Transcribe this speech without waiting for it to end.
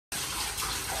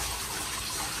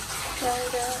Honey.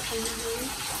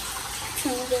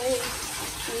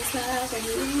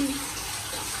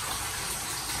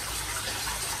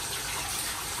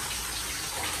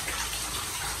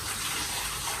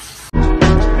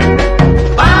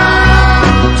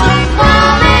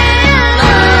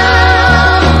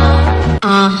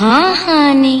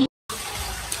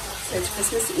 So it's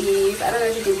Christmas Eve. I don't know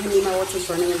if you can hear me, my water's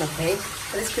running in the bay,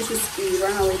 but it's Christmas Eve. We're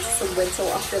on our way to Soweto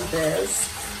after this,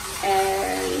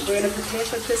 and we're gonna prepare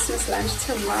for Christmas lunch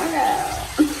tomorrow.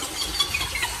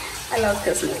 I love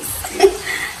Christmas.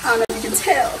 I don't know if you can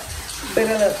tell, but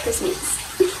I love Christmas.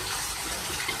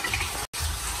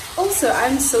 Also,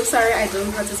 I'm so sorry I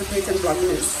don't participate in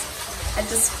Vlogmas. I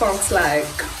just felt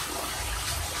like,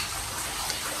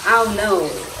 I don't know.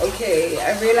 Okay,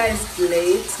 I realized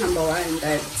late, number one,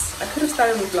 that I could have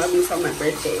started with Vlogmas on my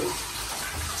birthday.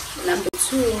 Number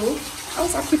two, I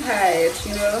was occupied,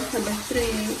 you know. Number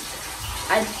three,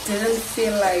 I didn't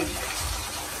feel like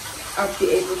I'll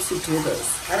be able to do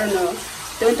this. I don't know.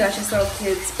 Don't judge yourself,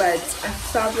 kids, but I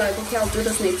felt like, okay, I'll do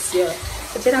this next year.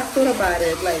 But then I thought about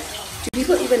it, like, do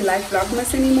people even like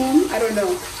Vlogmas anymore? I don't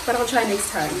know, but I'll try next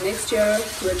time. Next year,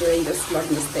 we're doing this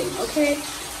Vlogmas thing, okay?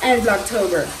 And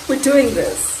Vlogtober, we're doing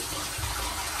this.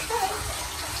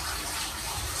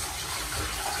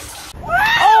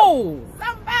 Oh!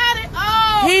 Somebody!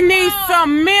 Oh! He needs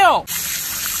some milk!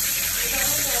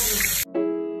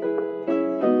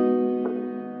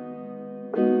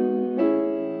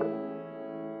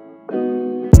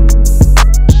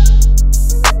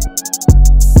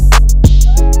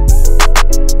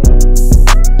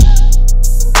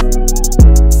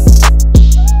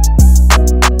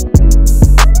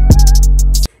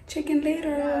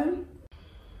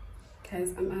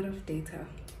 Guys, I'm out of data.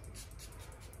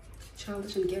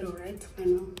 Childish and ghetto, right? I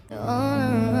know. Oh,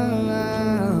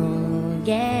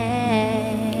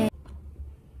 yeah.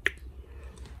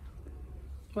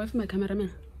 Where's my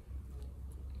cameraman?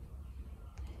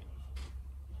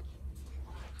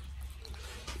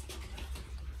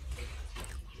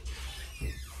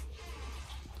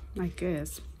 I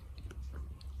guess.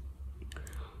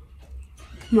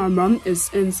 My mom is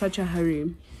in such a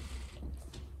hurry.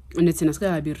 And it's in a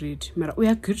sky, be read. Mara, we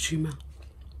are good, Shima.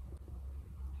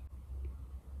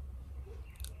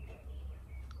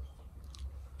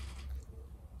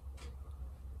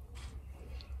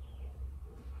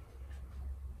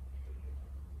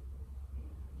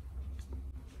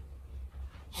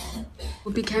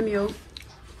 Whoopie cameo.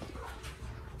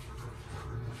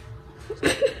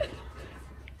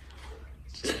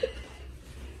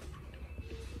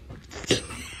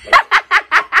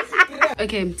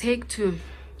 Okay, take two.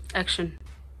 Action.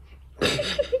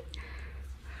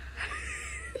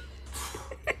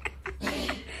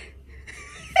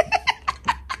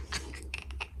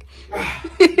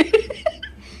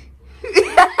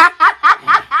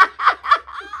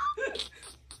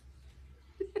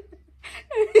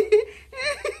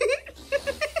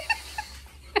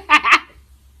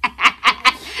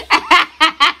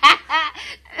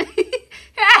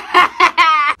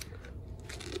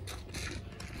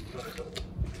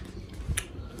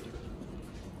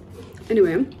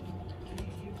 Anyway,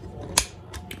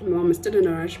 my mom is still in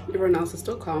a rush. Everyone else is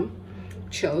still calm,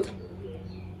 chilled.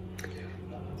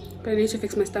 But I need to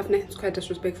fix my stuff now. It's quite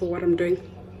disrespectful what I'm doing.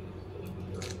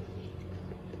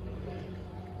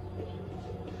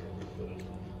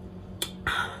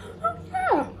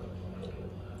 Yeah.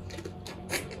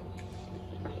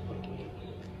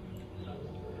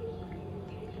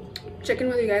 Check in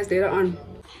with you guys later on.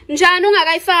 Njani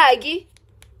ungakayifaki?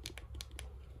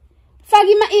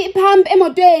 Pump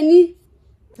emotweni.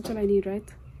 That's what I need, right?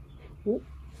 Oh,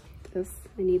 this.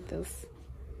 I need this.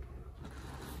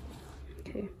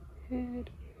 Okay. Head.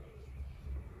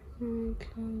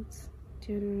 Clothes.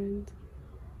 Deodorant.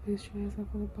 Moisturizer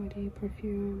for the body.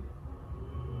 Perfume.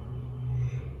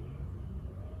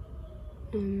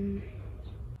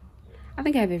 I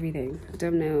think I have everything.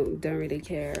 Don't know. Don't really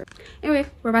care. Anyway,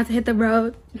 we're about to hit the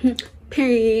road.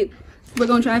 Period. We're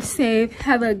gonna drive safe.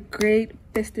 Have a great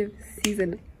festive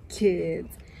season, kids.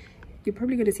 You're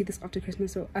probably gonna see this after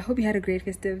Christmas, so I hope you had a great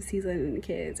festive season,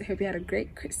 kids. I hope you had a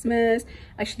great Christmas.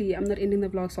 Actually, I'm not ending the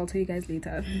vlog, so I'll tell you guys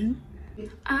later.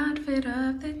 Outfit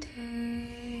of the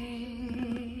day.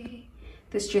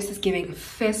 This dress is giving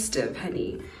festive,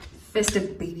 honey.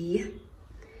 Festive, baby.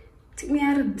 Take me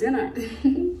out of dinner.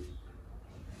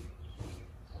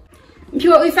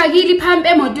 Mphiwe uyifakile iphamp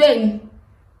emotweni.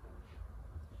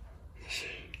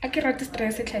 Akira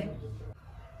distress ekhaya.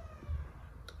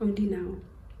 Only now.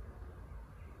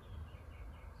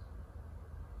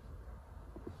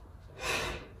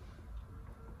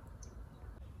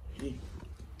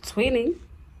 It's raining.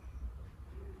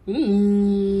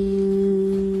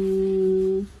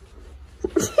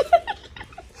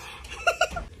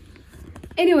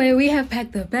 Anyway, we have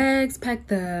packed the bags, packed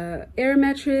the air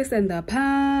mattress and the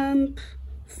pump,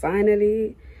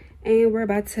 finally. And we're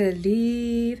about to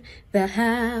leave the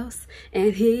house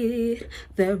and hit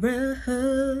the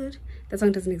road. That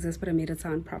song doesn't exist, but I made it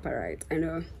sound proper, right? I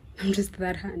know. I'm just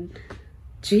that hun.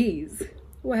 Jeez.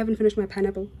 Oh, I haven't finished my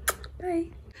pineapple.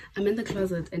 Bye. I'm in the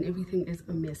closet and everything is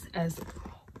a mess, as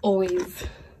always.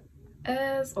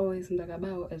 As always,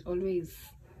 Ndagabao, as always.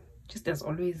 Just as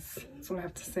always. That's all I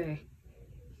have to say.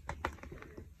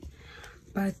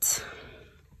 But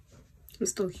I'm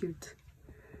still cute.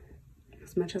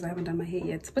 As much as I haven't done my hair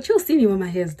yet. But you'll see me when my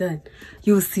hair's done.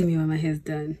 You'll see me when my hair's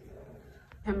done.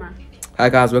 Camera. Hi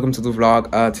guys, welcome to the vlog.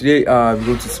 Today we're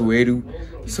going to Soweto.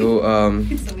 So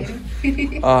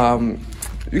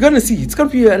you're gonna see, it's gonna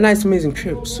be a nice amazing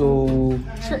trip. So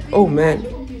oh man.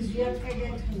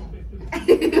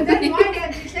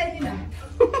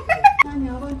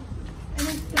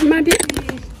 My baby.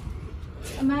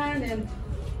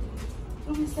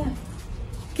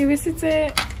 Give us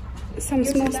some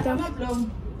small stuff.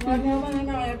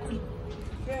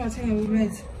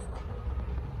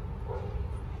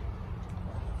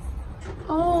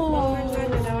 Oh,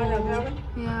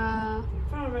 yeah.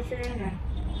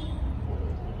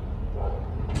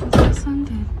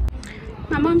 Sunday.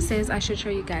 My mom says I should show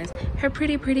you guys her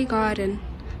pretty garden.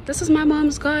 This is my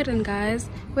mom's garden, guys,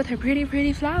 with her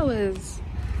pretty flowers.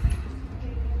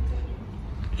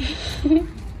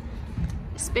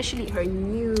 Especially her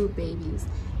new babies.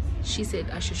 She said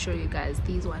I should show you guys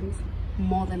these ones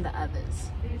more than the others.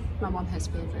 My mom has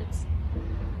favorites.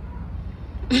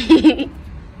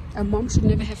 A mom should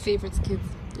never have favorites, kids.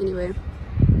 Anyway,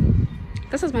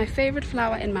 this is my favorite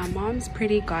flower in my mom's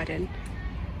pretty garden.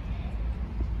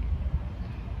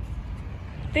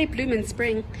 They bloom in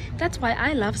spring. That's why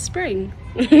I love spring.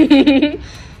 And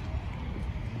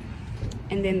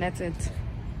then that's it.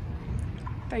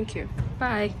 Thank you.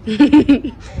 Bye.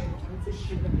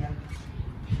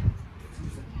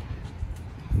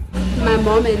 My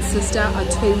mom and sister are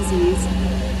twinsies.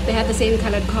 They have the same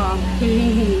colored car.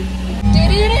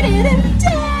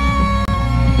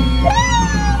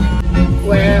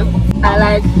 Well, I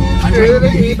like the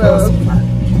people.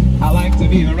 I like to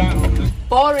be around.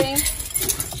 Boring.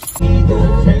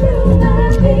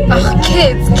 Oh,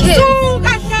 kids.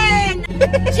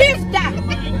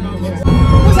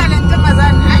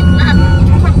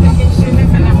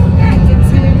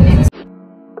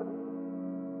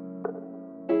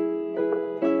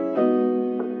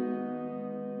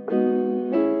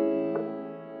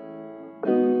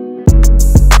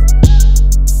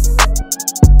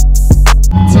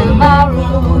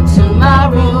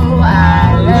 Tomorrow, I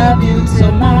love you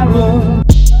tomorrow.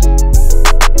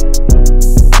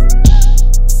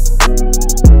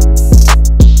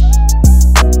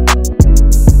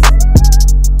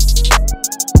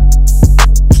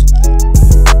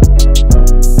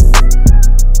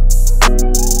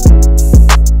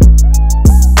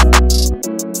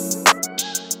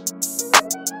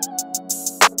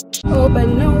 Oh, but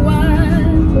no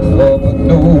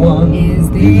one Is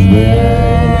there.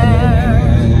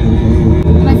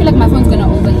 I feel like my phone's gonna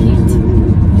overheat.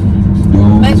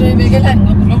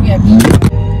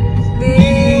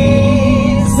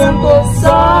 These simple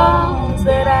songs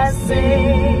that I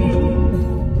sing.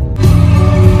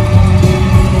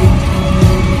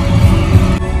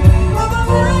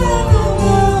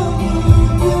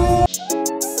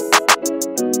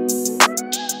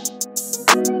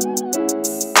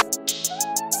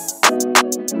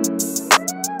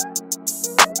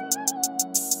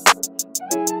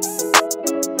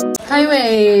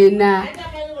 Highway na.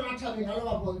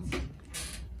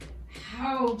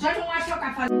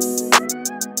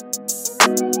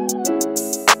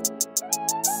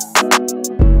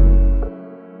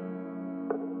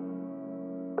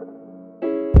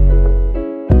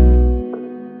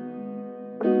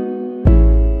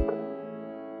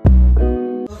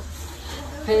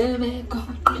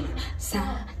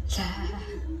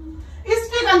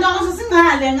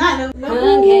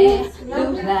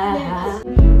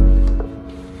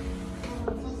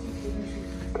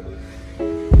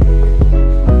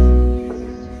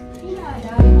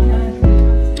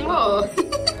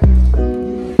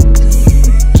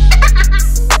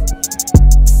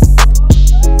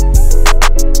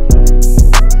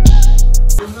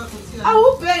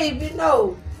 Oh baby,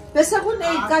 no. Bese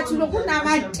kuneyicathulo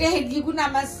kunamateki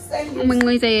kunamasende.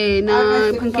 Umnqise na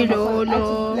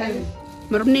kankilolo.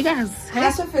 Marumnikazi.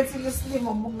 Ngaso fethile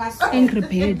isilimo mungaso. Angry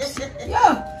bird.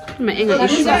 Yo. My anger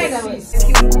is shot.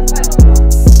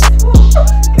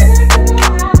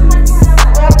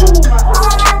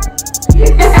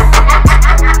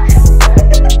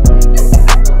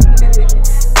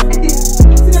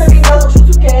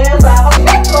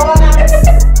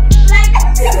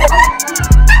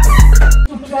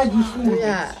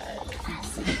 Yeah.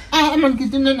 I'm going to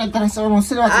get in the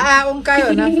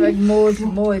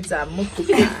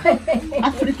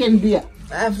African beer.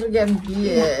 African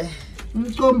beer.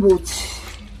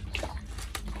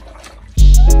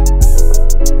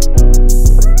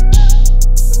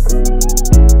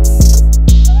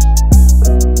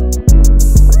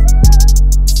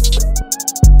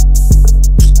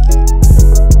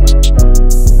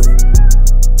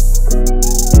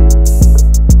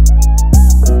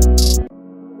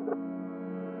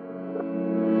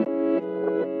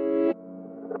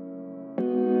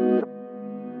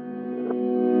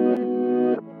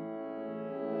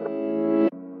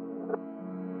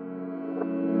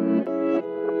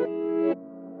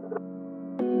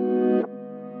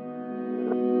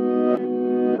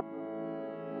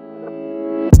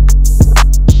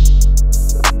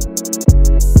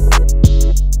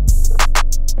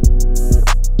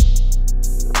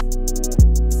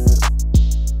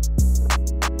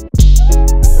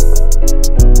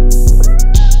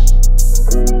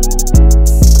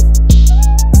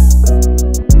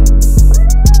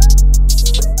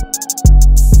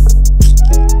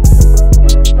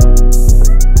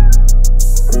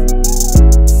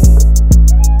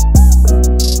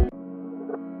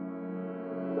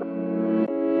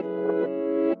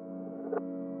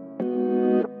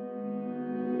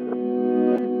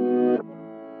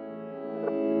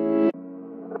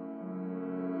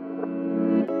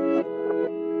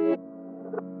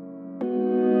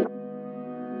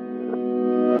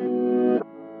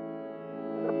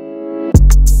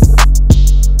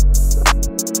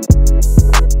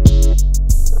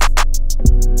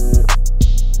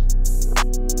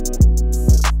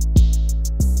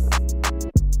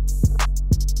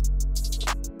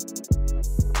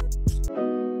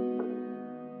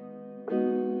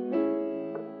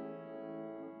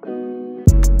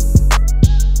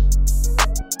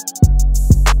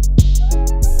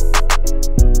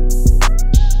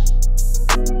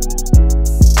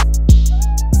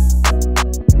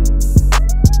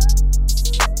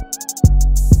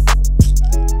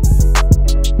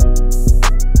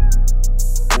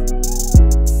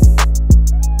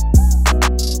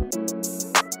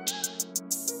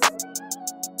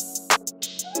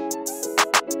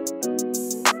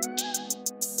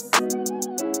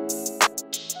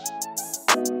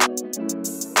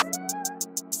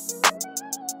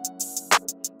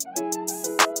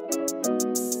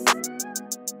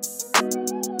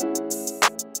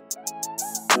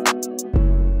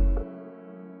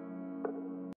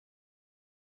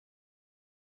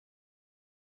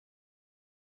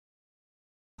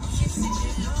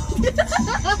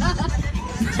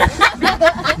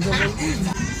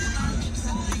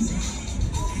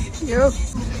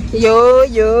 Yo.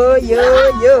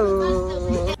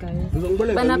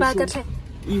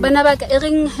 Banabaka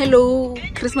ring hello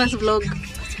Christmas vlog.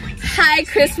 Hi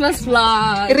Christmas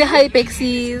vlog. Hi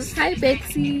Bexies. Hi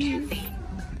Bexies.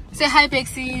 Say hi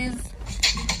Bexies.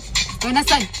 Wena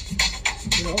son.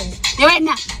 Yo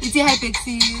wena. It's hi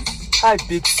Bexies. Hi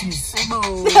Bexies.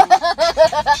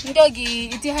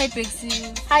 Ndogi, it's hi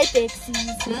Bexies. Hi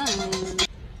Bexies.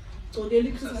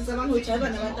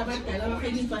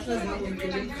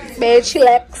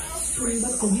 Chillax.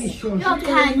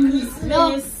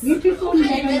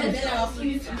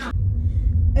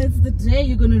 It's the day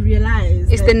you're gonna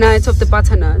realize. It's the night of the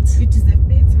butternut. It is the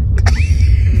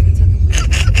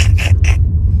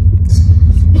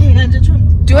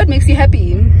Do what makes you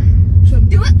happy.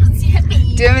 Do what makes you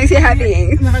happy. Do what makes you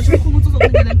happy.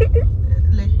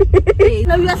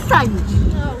 No, you're son.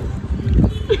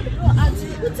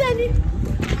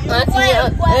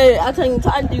 I think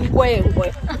I'm going.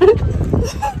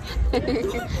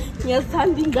 Yes,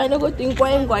 standing gonna go think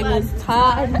going is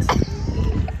tired.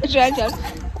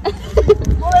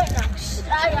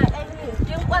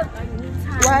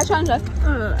 Why change that?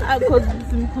 Because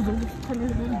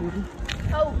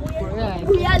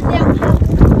we are there.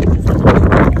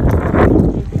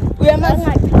 We are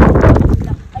not.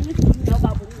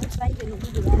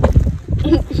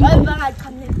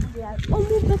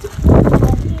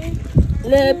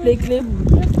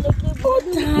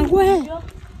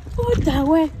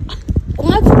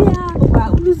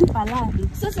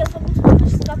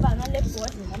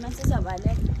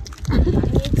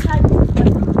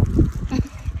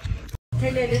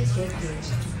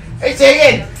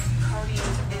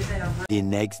 The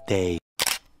next day.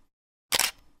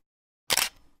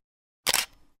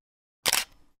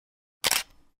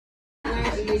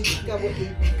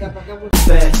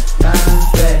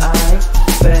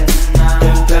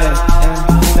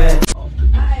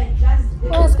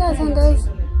 Guys,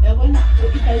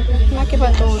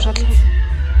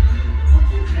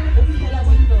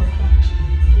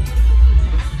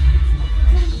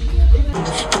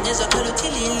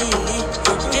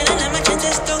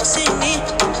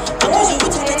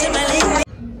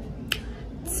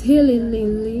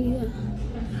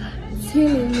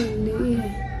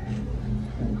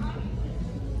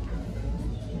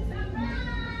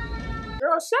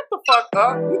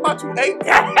 You thought you ate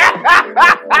that?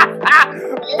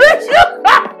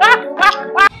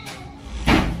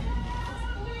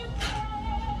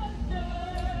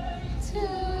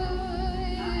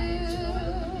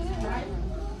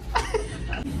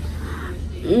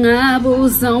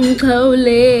 Ngabuzong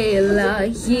kolela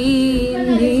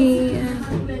yini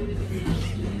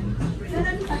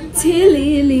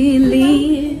tililili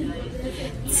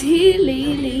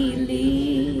tililili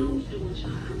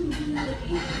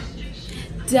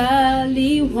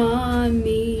dali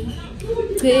wami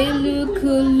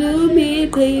qelukhulumi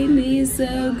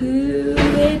qinisa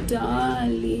kuwe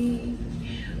dali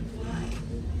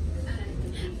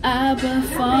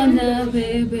abafana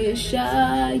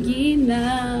bebeshayi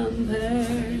number.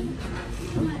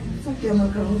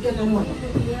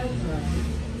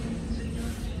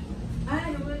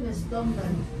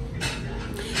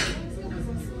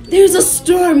 There's a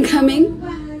storm coming.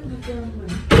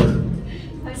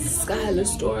 Skylar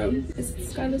storm. Is it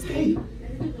Skylar storm?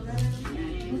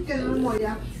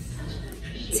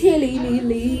 Tilly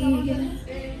Lily.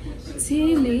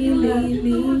 Tilly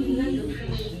Lily.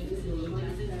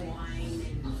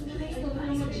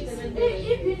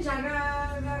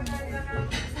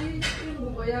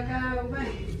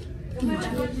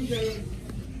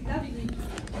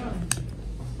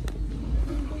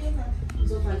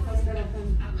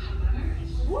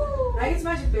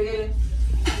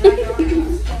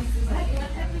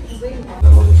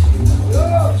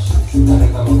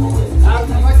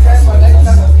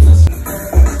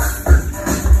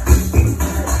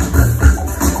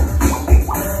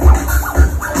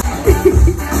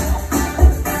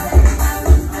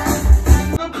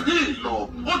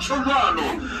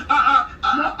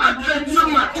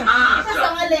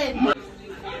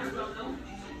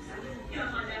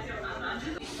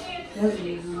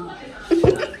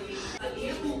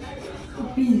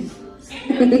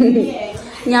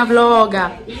 Minha vloga.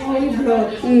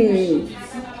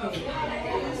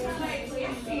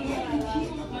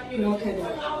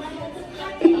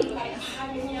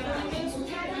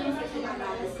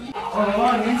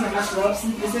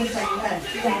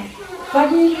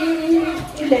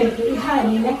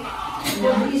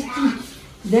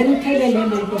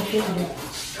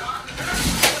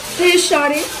 Hey,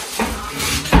 shorty.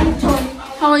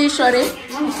 How are you, shorty?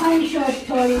 I'm fine,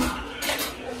 shorty.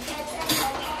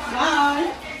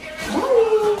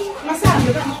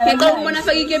 Ngicela ukubona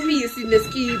fake ikepisi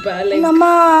neskipa like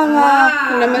Namanga.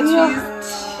 nama-twist.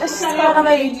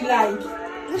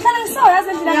 Ngihlala ngisoya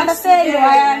sendlela ngabasengi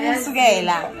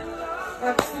wayanisukela.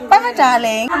 Bye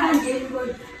darling.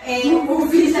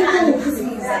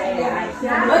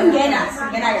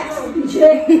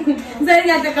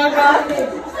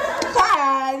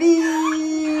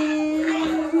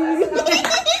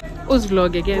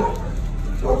 Vlog again.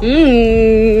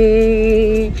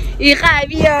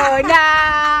 Ikhabiona.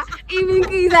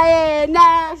 Ibinkiza yena.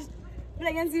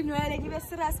 Ngibe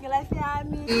serious ngelife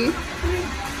yami.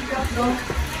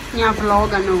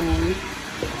 Ngiyavloga no.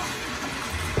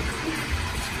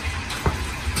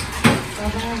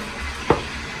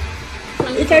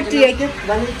 It's okay.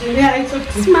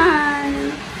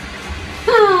 Smile.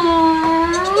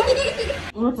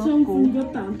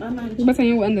 But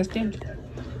you understand.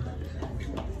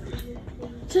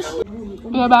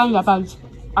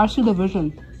 I see the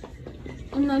vision.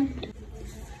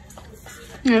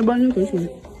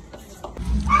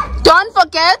 Don't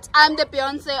forget, I'm the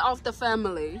Beyonce of the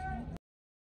family.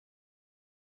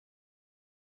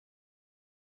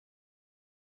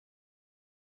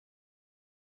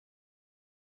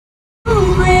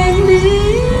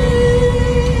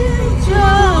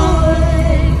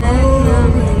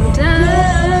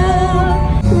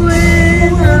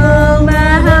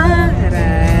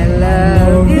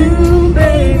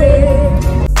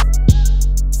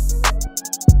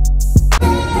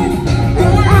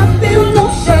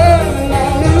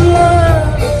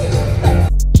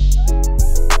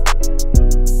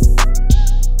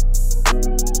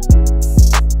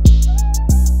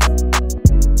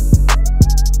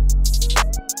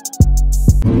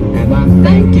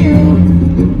 Thank you,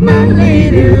 my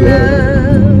lady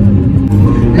love.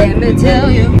 Let me tell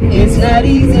you, it's not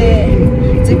easy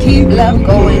to keep love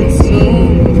going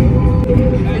smooth.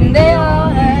 And they all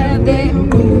have their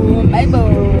room,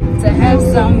 able to have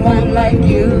someone like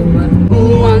you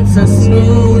who wants a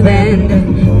smooth and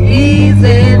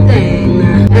easy thing.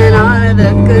 And all of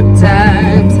the good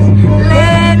times,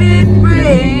 let it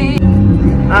bring.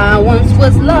 I once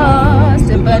was lost,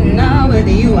 but now with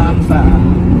you I'm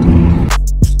found.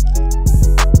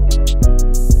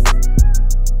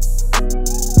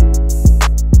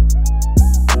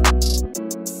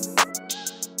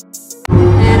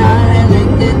 And all of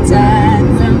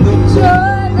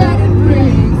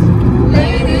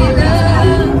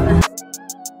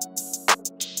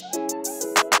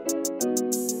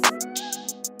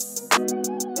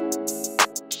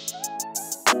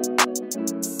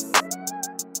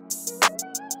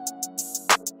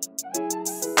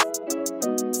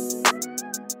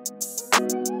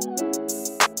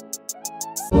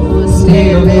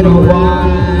stay a little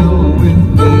while with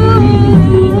me.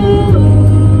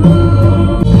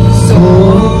 So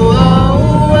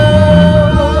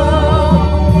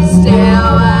stay a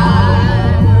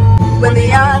while. When the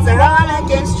odds are all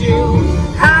against you,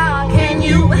 how can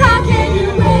you win?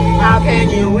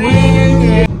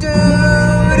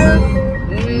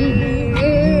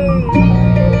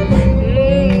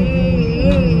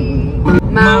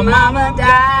 My mama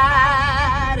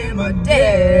died and my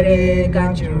daddy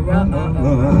got you wrong.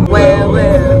 Well,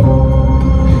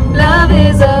 love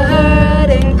is a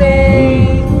hurting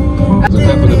thing. It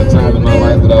happened at a time in my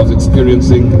life that I was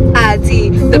experiencing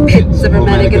the pits of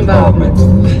romantic involvement.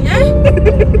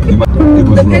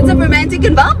 The pits of romantic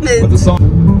involvement. But the song,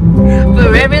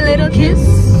 for every little kiss,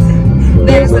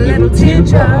 there's a little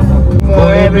teardrop.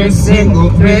 For every single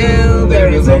thrill, there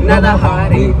is another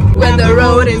heartache. When the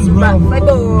road is rough, like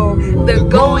oh, the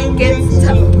going gets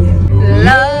tough.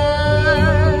 Love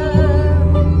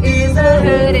is a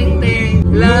hurting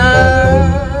thing.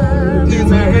 Love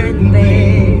is a hurting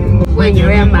thing. When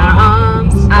you're in my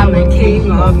arms, I'm a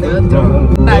king of the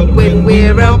throne. But when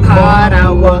we're apart,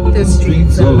 I walk the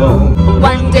streets alone.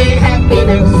 One day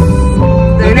happiness,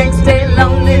 the next day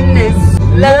loneliness.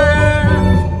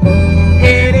 Love,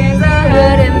 it is a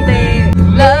hurting thing.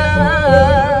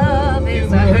 Love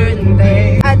is a hurting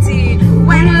thing. I see,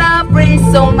 when love brings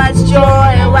so much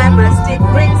joy, why must it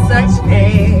bring such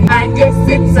pain? I guess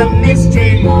it's a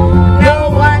mystery no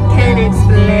one can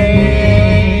explain.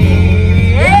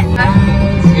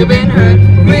 You've been hurt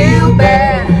real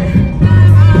bad.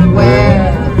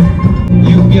 Well,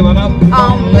 you've given up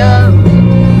on love.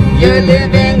 You're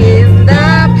living in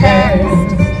the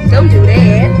past. Don't do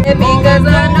that. Because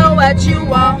I know what you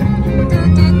want.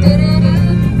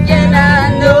 And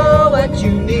I know what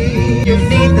you need. You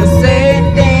need the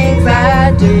same things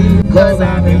I do. Cause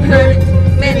I've been hurt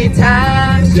many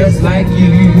times just like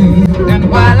you. And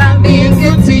while I'm being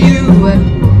good to you,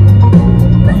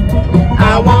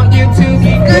 I want you to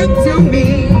be good to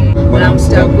me. When I'm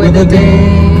stuck with a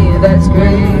day that's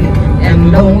gray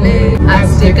and lonely, I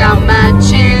stick out my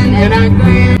chin and I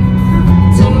grin.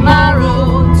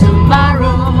 Tomorrow,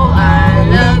 tomorrow, I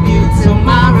love you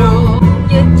tomorrow.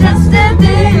 You're just a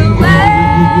day away.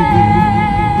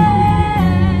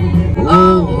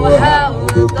 Oh, how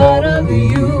the thought of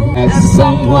you as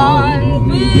someone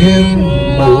being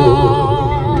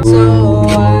more so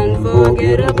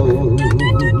unforgettable.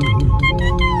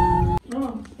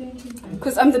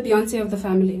 Because I'm the Beyonce of the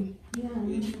family.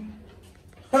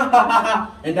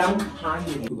 And I'm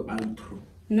Kanye.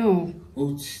 No.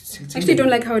 Oh, I actually don't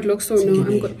like how it looks, so no,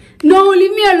 I'm good. No,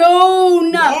 leave me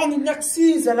alone!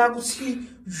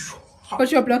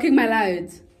 But you're blocking my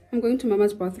light. I'm going to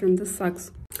Mama's bathroom. This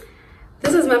sucks.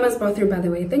 This is Mama's bathroom, by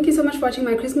the way. Thank you so much for watching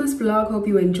my Christmas vlog. Hope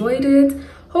you enjoyed it.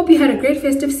 Hope you had a great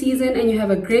festive season and you have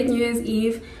a great New Year's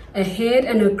Eve ahead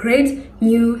and a great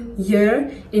new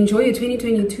year. Enjoy your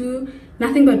 2022.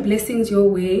 Nothing but blessings your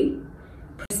way.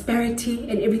 Prosperity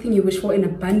and everything you wish for in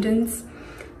abundance.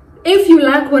 If you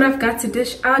like what I've got to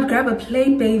dish out, grab a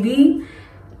plate, baby.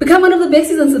 Become one of the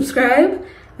besties and subscribe.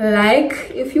 Like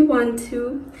if you want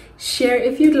to. Share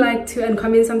if you'd like to. And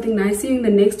comment something nice. See you in the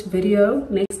next video.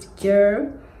 Next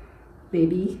year.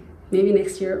 Maybe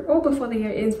next year. Or before the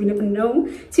year ends. We never know.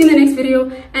 See you in the next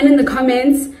video. And in the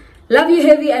comments. Love you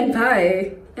heavy and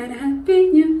bye. And Happy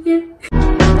New Year.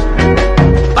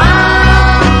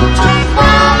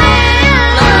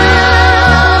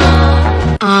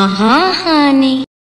 honey.